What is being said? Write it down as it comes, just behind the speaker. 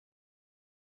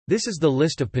This is the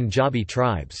list of Punjabi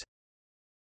tribes.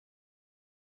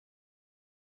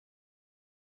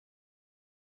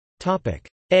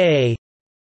 A.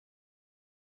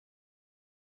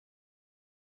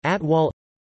 Atwal,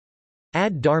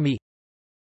 Ad Dharmi,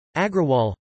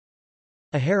 Agrawal,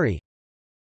 Ahari,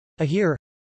 Ahir,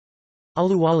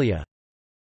 Aluwalia,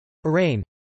 Arain,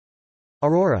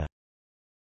 Aurora,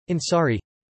 Ansari,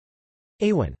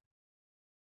 Awan.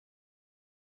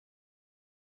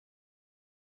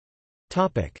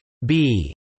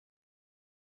 B.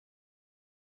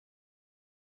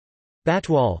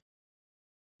 Batwal,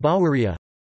 Bawaria,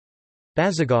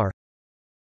 Bazagar,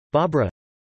 Babra,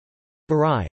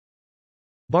 Barai,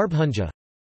 Barbhunja,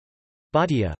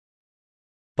 Bhatia,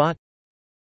 Bhat,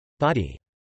 Bhati.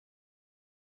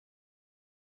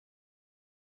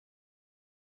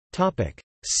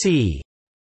 C.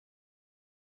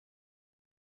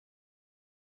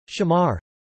 Shamar,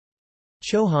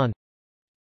 Chauhan,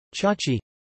 Chachi,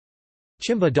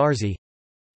 Chimba Darzi,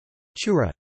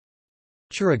 Chura,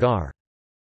 Churagar.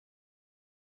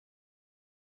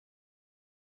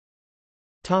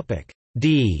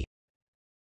 D.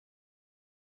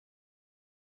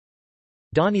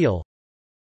 Daniel,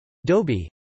 Dobi,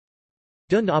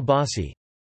 Dund Abbasi,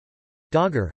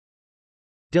 Dogger,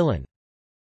 Dylan.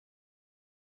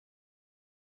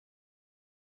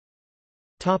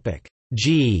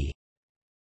 G.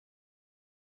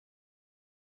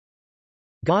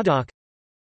 Gadak,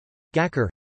 Gakar,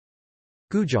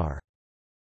 Gujar.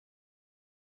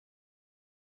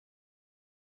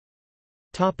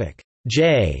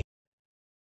 J.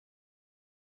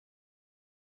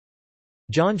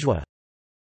 Janjwa,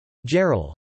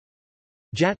 Jeral,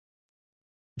 Jat,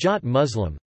 Jat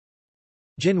Muslim,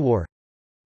 Jinwar,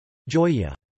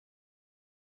 Joya.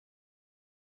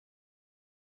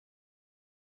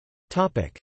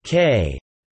 K.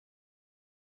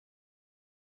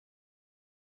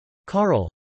 Karl,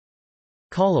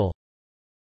 Kalal,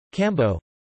 Kambo,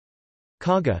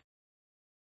 Kaga,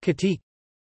 Katik,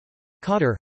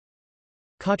 Kadir,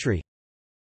 Khatri,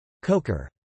 Kokar.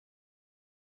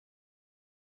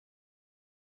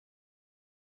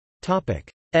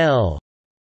 L.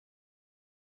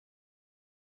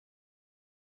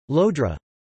 Lodra,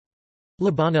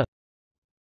 Labana,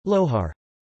 Lohar,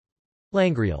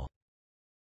 Langriel.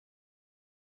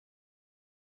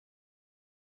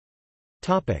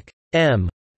 M.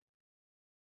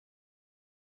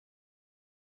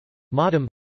 Madam,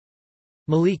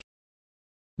 Malik,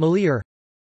 Malir,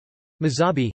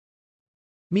 Mazabi,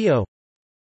 Mio,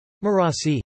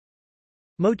 Marasi,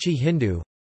 Mochi Hindu,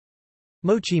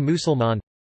 Mochi Musalman,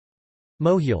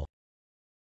 Mohil,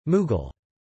 Mughal.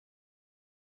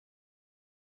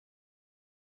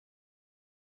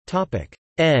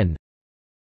 N.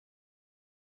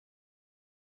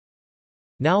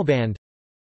 Nalband,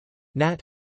 Nat,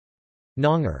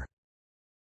 Nonger.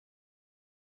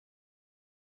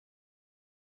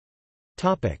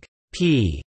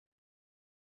 P.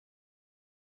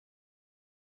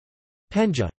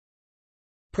 Penja,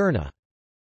 Purna.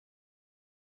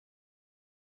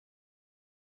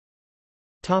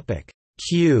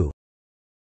 Q.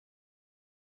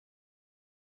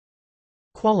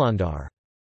 Qalandar.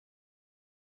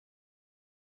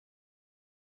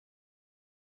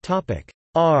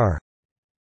 R.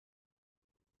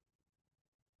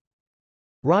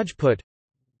 Rajput,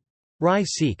 Rai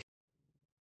Sikh,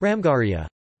 Ramgaria,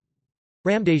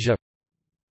 Ramdeja,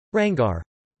 Rangar,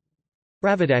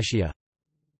 Ravadashia,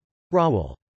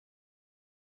 Rawal.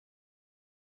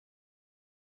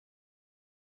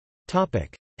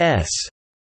 S.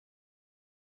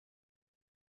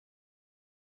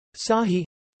 Sahi,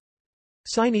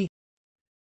 Saini,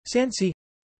 Sansi,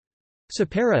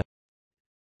 Sapara,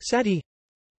 Sati,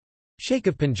 Sheikh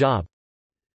of Punjab,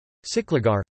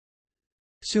 Siklagar,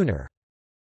 Sooner.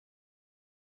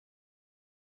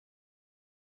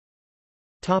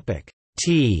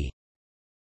 T.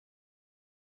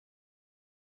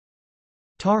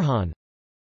 Tarhan,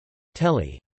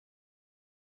 Teli.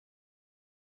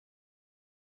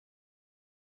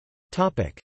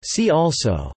 See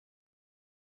also: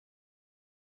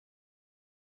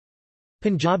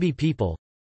 Punjabi people,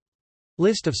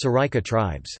 List of Saraika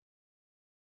tribes.